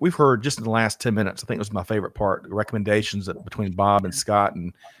on we've heard just in the last 10 minutes, I think it was my favorite part, the recommendations between Bob and Scott,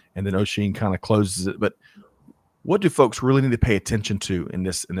 and then Oisin kind of closes it. But what do folks really need to pay attention to in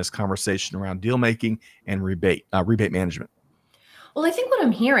this conversation around deal making and rebate management? Well, I think what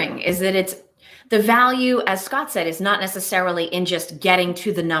I'm hearing is that it's the value, as Scott said, is not necessarily in just getting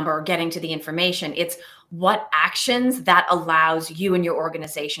to the number or getting to the information. It's what actions that allows you and your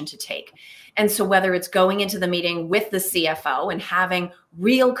organization to take. And so whether it's going into the meeting with the CFO and having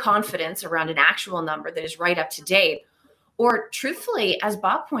real confidence around an actual number that is right up to date, or truthfully, as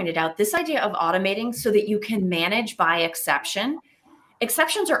Bob pointed out, this idea of automating so that you can manage by exception.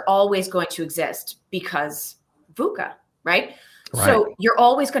 Exceptions are always going to exist because VUCA, right? So you're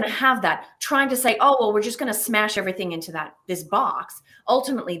always going to have that trying to say, oh, well, we're just going to smash everything into this box.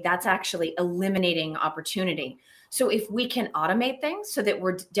 Ultimately, that's actually eliminating opportunity. So if we can automate things so that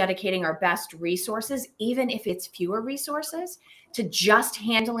we're dedicating our best resources, even if it's fewer resources, to just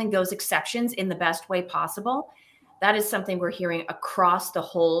handling those exceptions in the best way possible, that is something we're hearing across the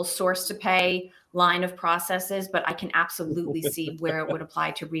whole source to pay line of processes, but I can absolutely see where it would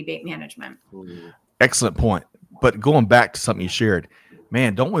apply to rebate management. Excellent point. But going back to something you shared,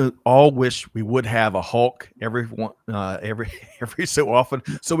 man, don't we all wish we would have a Hulk every so often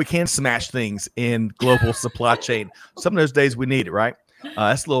so we can smash things in global supply chain? Some of those days we need it, right?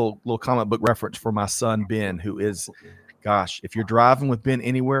 That's a little comic book reference for my son, Ben, who is, gosh, if you're driving with Ben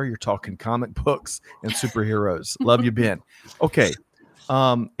anywhere, you're talking comic books and superheroes. Love you, Ben. Okay.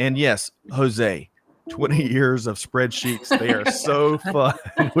 And yes, Jose, 20 years of spreadsheets. They are so fun.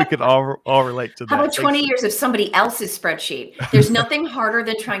 We could all relate to that. How about 20 years of somebody else's spreadsheet? There's nothing harder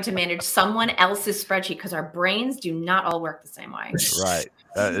than trying to manage someone else's spreadsheet because our brains do not all work the same way. Right.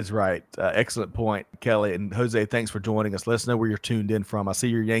 That is right. Excellent point, Kelly. And Jose, thanks for joining us. Let us know where you're tuned in from. I see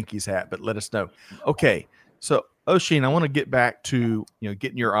your Yankees hat, but let us know. Okay. So, Oisin, I want to get back to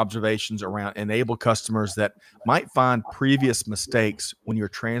getting your observations around Enable customers that might find previous mistakes when you're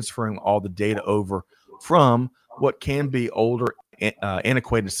transferring all the data over from what can be older,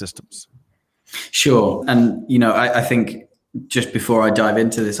 antiquated systems. Sure. And, I think just before I dive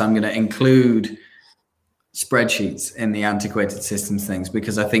into this, I'm going to include spreadsheets in the antiquated systems things,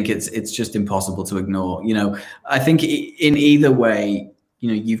 because I think it's just impossible to ignore. I think in either way,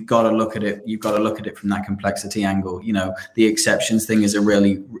 you've got to look at it. You've got to look at it from that complexity angle. The exceptions thing is a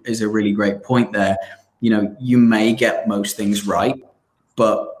really great point there. You may get most things right,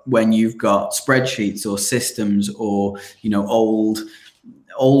 but when you've got spreadsheets or systems or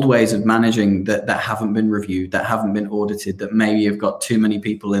old ways of managing that haven't been reviewed, that haven't been audited, that maybe have got too many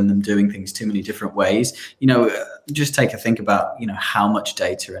people in them doing things too many different ways, just take a think about how much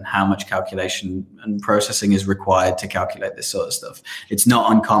data and how much calculation and processing is required to calculate this sort of stuff. It's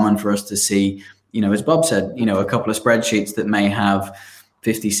not uncommon for us to see, as Bob said, a couple of spreadsheets that may have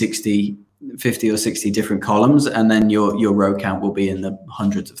 50 or 60 different columns, and then your row count will be in the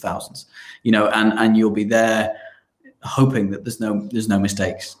hundreds of thousands, and you'll be there hoping that there's no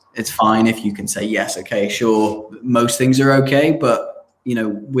mistakes. It's fine if you can say, yes, okay, sure, most things are okay, but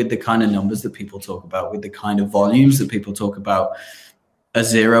with the kind of numbers that people talk about, with the kind of volumes that people talk about, a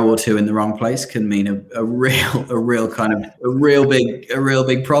 0 or 2 in the wrong place can mean a real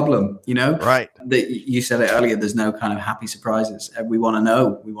big problem, you know? Right. That you said it earlier, there's no kind of happy surprises. We want to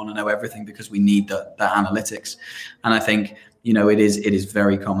know everything because we need that analytics. And I think, you know, it is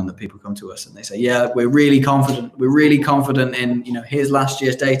very common that people come to us and they say, yeah, we're really confident in, you know, here's last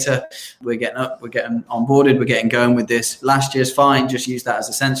year's data. We're getting onboarded, we're getting going with this. Last year's fine, just use that as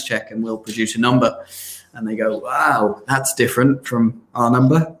a sense check and we'll produce a number. And they go, wow, that's different from our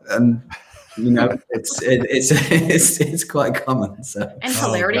number. And, you know, it's quite common. So. And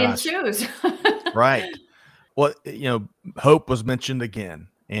hilarity ensues. Right. Well, you know, hope was mentioned again.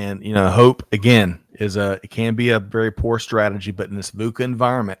 And, you know, hope, again, it can be a very poor strategy, but in this VUCA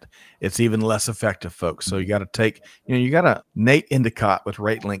environment, it's even less effective, folks. So you got to Nate Endicott with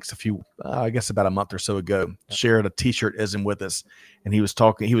RateLinks about a month or so ago, shared a t-shirt-ism with us. And he was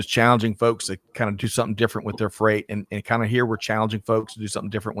challenging folks to kind of do something different with their freight. And kind of here, we're challenging folks to do something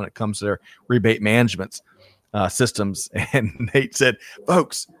different when it comes to their rebate management systems. And Nate said,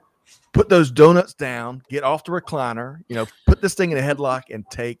 folks, put those donuts down, get off the recliner, you know, put this thing in a headlock and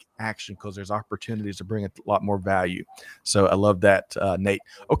take action because there's opportunities to bring a lot more value. So I love that, Nate.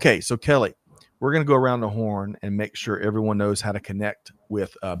 Okay, so Kelly, we're going to go around the horn and make sure everyone knows how to connect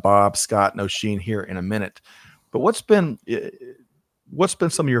with Bob, Scott, and Oisin here in a minute. But what's been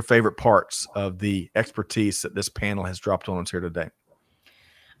some of your favorite parts of the expertise that this panel has dropped on us here today?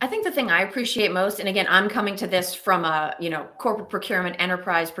 I think the thing I appreciate most, and again, I'm coming to this from a, you know, corporate procurement,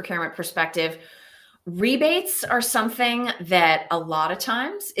 enterprise procurement perspective. Rebates are something that a lot of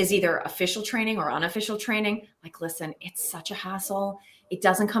times is either official training or unofficial training. Like, listen, it's such a hassle. It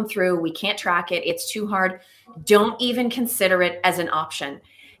doesn't come through. We can't track it. It's too hard. Don't even consider it as an option.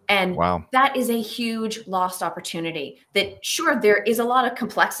 And wow, that is a huge lost opportunity. That sure, there is a lot of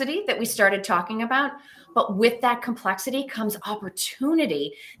complexity that we started talking about, but with that complexity comes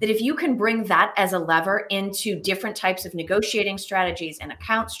opportunity that if you can bring that as a lever into different types of negotiating strategies and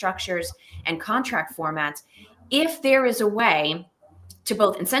account structures and contract formats, if there is a way to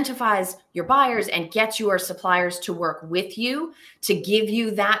both incentivize your buyers and get your suppliers to work with you, to give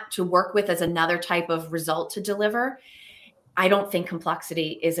you that to work with as another type of result to deliver, I don't think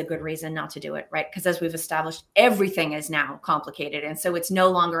complexity is a good reason not to do it, right? Because as we've established, everything is now complicated. And so it's no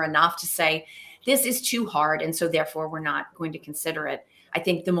longer enough to say, this is too hard, and so therefore we're not going to consider it. I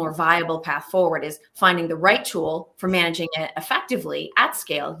think the more viable path forward is finding the right tool for managing it effectively at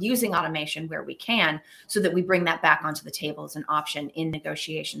scale, using automation where we can, so that we bring that back onto the table as an option in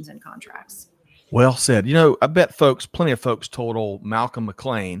negotiations and contracts. Well said. You know, I bet plenty of folks told old Malcolm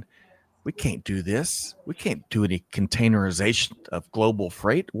McLean, we can't do this. We can't do any containerization of global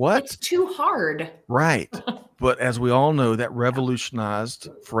freight. What? It's too hard. Right. But as we all know, that revolutionized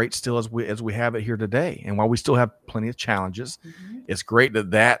freight still as we have it here today. And while we still have plenty of challenges, it's great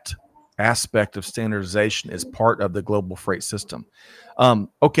that aspect of standardization is part of the global freight system.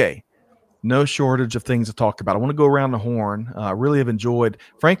 Okay. No shortage of things to talk about. I want to go around the horn. I really have enjoyed,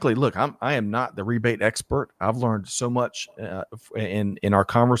 frankly, look, I am not the rebate expert. I've learned so much in our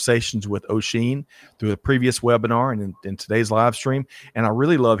conversations with Oisin through the previous webinar and in today's live stream. And I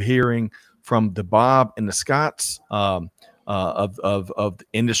really love hearing from the Bob and the Scotts of the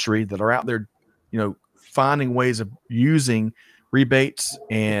industry that are out there, you know, finding ways of using rebates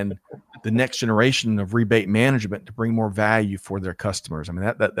and the next generation of rebate management to bring more value for their customers. I mean,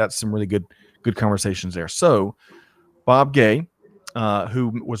 that's some really good conversations there. So Bob Gay,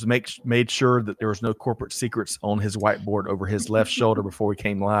 who was made sure that there was no corporate secrets on his whiteboard over his left shoulder before we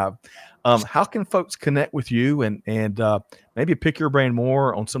came live. How can folks connect with you and maybe pick your brain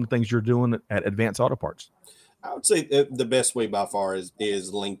more on some of the things you're doing at Advanced Auto Parts? I would say the best way by far is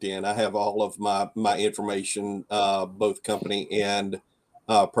LinkedIn. I have all of my information, both company and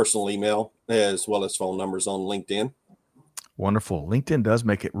personal email, as well as phone numbers on LinkedIn. Wonderful. LinkedIn does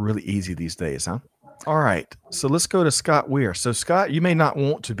make it really easy these days, huh? All right. So let's go to Scott Weir. So Scott, you may not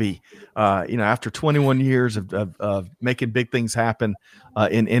want to be, after 21 years of making big things happen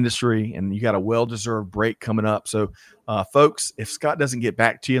in industry, and you got a well-deserved break coming up. So folks, if Scott doesn't get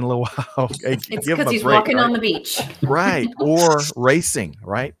back to you in a little while, it's because he's break, walking on the beach. Right. Or racing,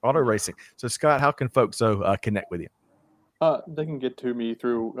 right? Auto racing. So Scott, how can folks connect with you? They can get to me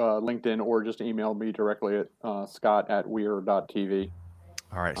through LinkedIn or just email me directly at scott@weir.tv.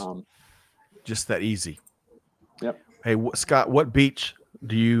 All right. Just that easy. Yep. Hey, Scott, what beach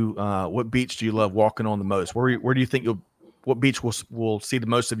do you love walking on the most? Where do you think what beach will see the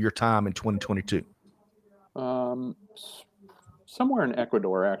most of your time in 2022? Somewhere in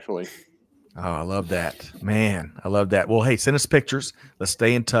Ecuador, actually. Oh, I love that, man. I love that. Well, hey, send us pictures. Let's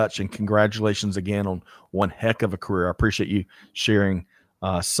stay in touch, and congratulations again on one heck of a career. I appreciate you sharing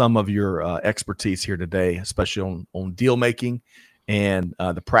some of your expertise here today, especially on deal making and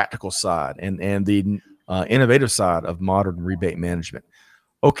the practical side and the innovative side of modern rebate management.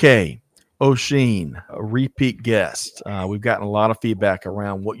 Okay, Oisin, a repeat guest. We've gotten a lot of feedback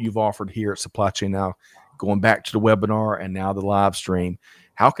around what you've offered here at Supply Chain Now, going back to the webinar and now the live stream.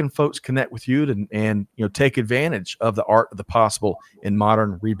 How can folks connect with you and take advantage of the art of the possible in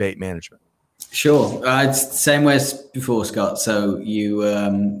modern rebate management? Sure. It's the same way as before, Scott. So you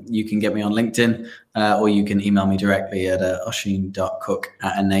can get me on LinkedIn or you can email me directly at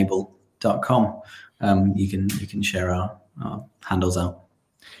oisin.cook@enable.com. You can share our handles out.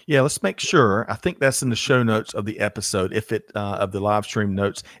 Yeah, let's make sure. I think that's in the show notes of the episode, of the live stream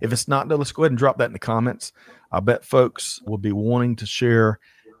notes. If it's not, let's go ahead and drop that in the comments. I bet folks will be wanting to share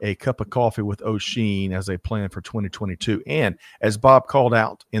a cup of coffee with Oisin as they plan for 2022. And as Bob called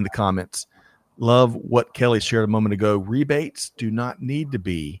out in the comments, love what Kelly shared a moment ago. Rebates do not need to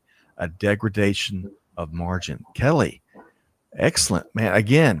be a degradation of margin. Kelly, excellent, man.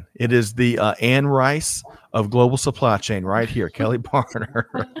 Again, it is the Ann Rice of global supply chain right here, Kelly Barner.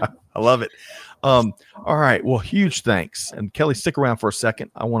 I love it. All right. Well, huge thanks. And Kelly, stick around for a second.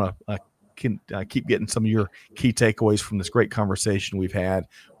 I want to keep getting some of your key takeaways from this great conversation we've had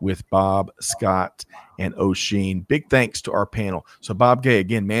with Bob, Scott, and Oisin. Big thanks to our panel. So Bob Gay,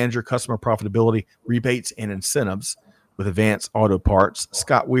 again, manager, customer profitability, rebates, and incentives with Advance Auto Parts.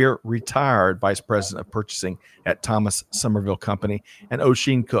 Scott Weir, retired vice president of purchasing at Thomas Somerville Company. And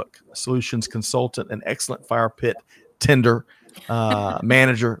Oisin Cook, solutions consultant and excellent fire pit tender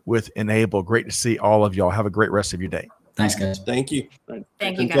manager with Enable. Great to see all of y'all. Have a great rest of your day. Thanks, guys. Thank you. Thank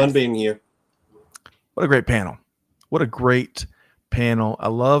you, It's fun guys. being here. What a great panel. What a great panel. I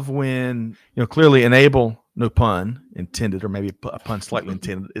love when, clearly Enable, no pun intended, or maybe a pun slightly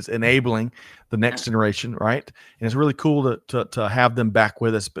intended, is enabling the next generation, right? And it's really cool to have them back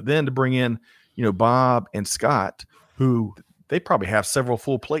with us, but then to bring in, Bob and Scott, who they probably have several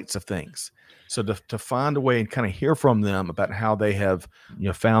full plates of things. So to find a way and kind of hear from them about how they have,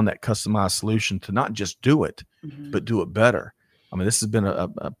 found that customized solution to not just do it, but do it better. I mean, this has been a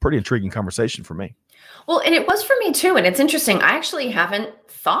pretty intriguing conversation for me. Well, and it was for me too. And it's interesting. I actually haven't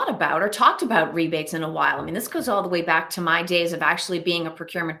thought about or talked about rebates in a while. I mean, this goes all the way back to my days of actually being a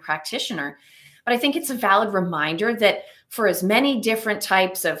procurement practitioner. But I think it's a valid reminder that for as many different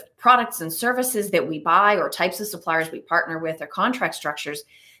types of products and services that we buy or types of suppliers we partner with or contract structures,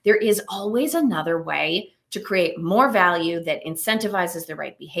 there is always another way to create more value that incentivizes the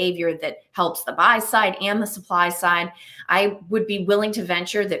right behavior, that helps the buy side and the supply side. I would be willing to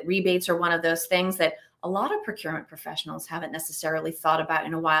venture that rebates are one of those things that a lot of procurement professionals haven't necessarily thought about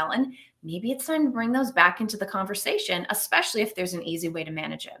in a while. And maybe it's time to bring those back into the conversation, especially if there's an easy way to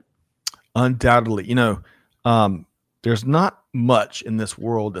manage it. Undoubtedly. There's not much in this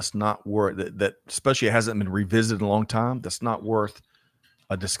world that's not worth that especially hasn't been revisited in a long time, that's not worth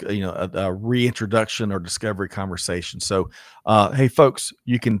a reintroduction or discovery conversation. So, hey, folks,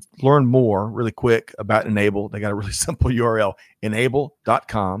 you can learn more really quick about Enable. They got a really simple URL,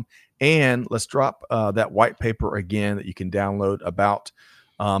 enable.com. And let's drop that white paper again that you can download about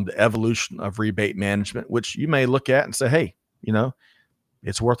the evolution of rebate management, which you may look at and say, hey,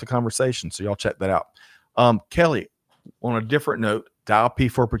 it's worth a conversation. So y'all check that out. Kelly, on a different note, Dial P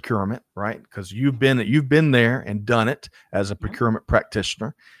for procurement, right? Because you've been there and done it as a procurement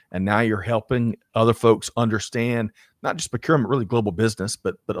practitioner, and now you're helping other folks understand not just procurement, really global business,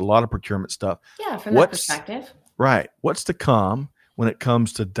 but a lot of procurement stuff. Yeah, from that perspective. Right. What's to come when it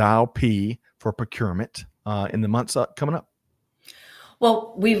comes to Dial P for procurement in the months coming up?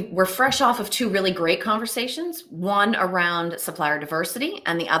 Well, we're fresh off of two really great conversations, one around supplier diversity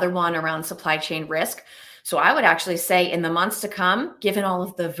and the other one around supply chain risk. So I would actually say in the months to come, given all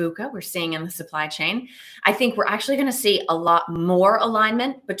of the VUCA we're seeing in the supply chain, I think we're actually going to see a lot more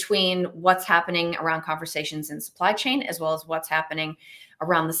alignment between what's happening around conversations in supply chain as well as what's happening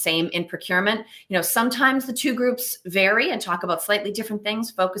around the same in procurement. Sometimes the two groups vary and talk about slightly different things,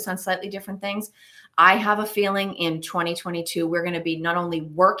 focus on slightly different things. I have a feeling in 2022, we're going to be not only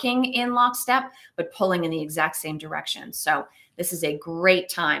working in lockstep, but pulling in the exact same direction. So this is a great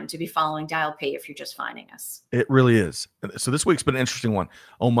time to be following Dial P if you're just finding us. It really is. So this week's been an interesting one.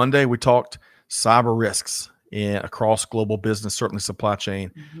 On Monday, we talked cyber risks across global business, certainly supply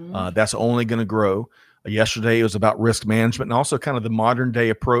chain. That's only going to grow. Yesterday, it was about risk management and also kind of the modern day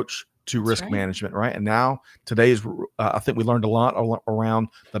approach to risk management, right? And now today is, I think we learned a lot around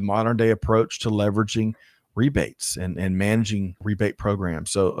the modern day approach to leveraging rebates and managing rebate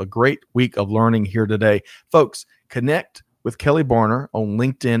programs. So a great week of learning here today. Folks, connect with Kelly Barner on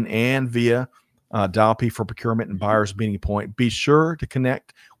LinkedIn and via Dial P for procurement and buyer's meeting point. Be sure to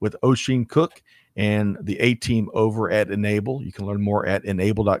connect with Oisin Cook and the A-team over at Enable. You can learn more at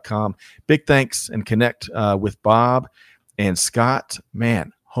enable.com. Big thanks and connect with Bob and Scott.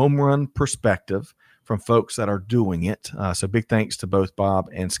 Man, home run perspective from folks that are doing it. So big thanks to both Bob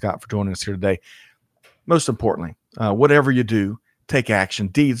and Scott for joining us here today. Most importantly, whatever you do, take action,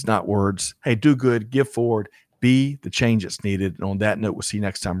 deeds, not words. Hey, do good, give forward, be the change that's needed. And on that note, we'll see you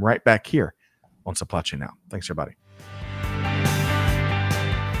next time right back here on Supply Chain Now. Thanks, everybody.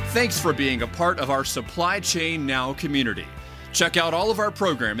 Thanks for being a part of our Supply Chain Now community. Check out all of our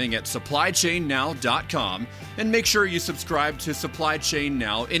programming at supplychainnow.com and make sure you subscribe to Supply Chain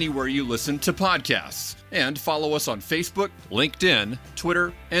Now anywhere you listen to podcasts. And follow us on Facebook, LinkedIn,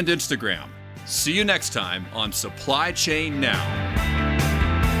 Twitter, and Instagram. See you next time on Supply Chain Now.